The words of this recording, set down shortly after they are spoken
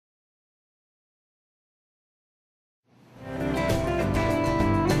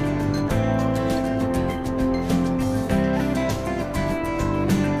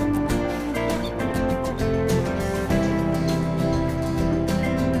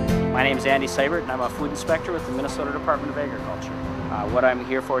My name is Andy Seibert, and I'm a food inspector with the Minnesota Department of Agriculture. What I'm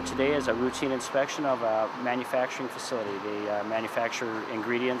here for today is a routine inspection of a manufacturing facility. They manufacture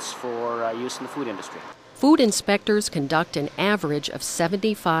ingredients for use in the food industry. Food inspectors conduct an average of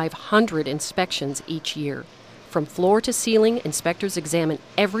 7,500 inspections each year. From floor to ceiling, inspectors examine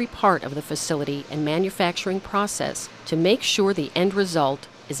every part of the facility and manufacturing process to make sure the end result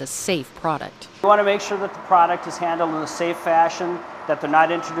is a safe product. We want to make sure that the product is handled in a safe fashion, that they're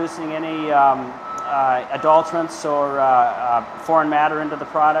not introducing any adulterants or foreign matter into the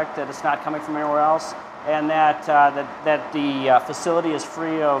product, that it's not coming from anywhere else, and that the facility is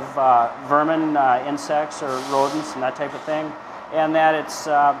free of vermin, insects, or rodents and that type of thing, and that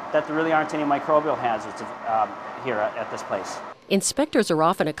there really aren't any microbial hazards here at this place. Inspectors are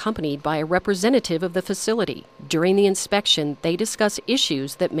often accompanied by a representative of the facility. During the inspection, they discuss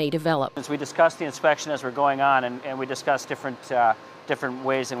issues that may develop. We discuss the inspection as we're going on, and we discuss different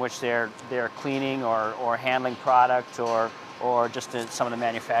ways in which they're cleaning or handling product or just some of the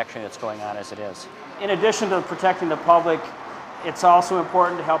manufacturing that's going on as it is. In addition to protecting the public, it's also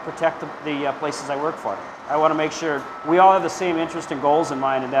important to help protect the places I work for. I want to make sure we all have the same interest and goals in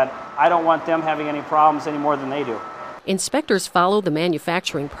mind, and that I don't want them having any problems any more than they do. Inspectors follow the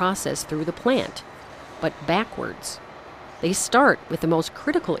manufacturing process through the plant, but backwards. They start with the most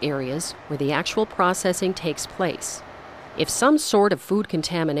critical areas where the actual processing takes place. If some sort of food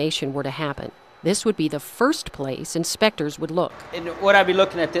contamination were to happen, this would be the first place inspectors would look. And what I'd be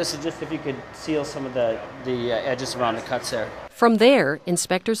looking at this is just if you could seal some of the edges around the cuts there. From there,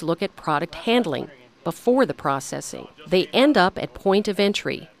 inspectors look at product handling before the processing. They end up at point of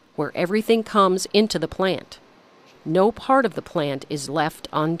entry, where everything comes into the plant. No part of the plant is left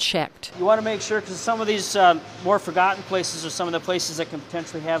unchecked. You want to make sure, because some of these more forgotten places are some of the places that can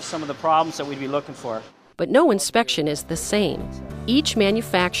potentially have some of the problems that we'd be looking for. But no inspection is the same. Each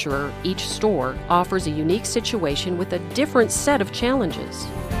manufacturer, each store offers a unique situation with a different set of challenges.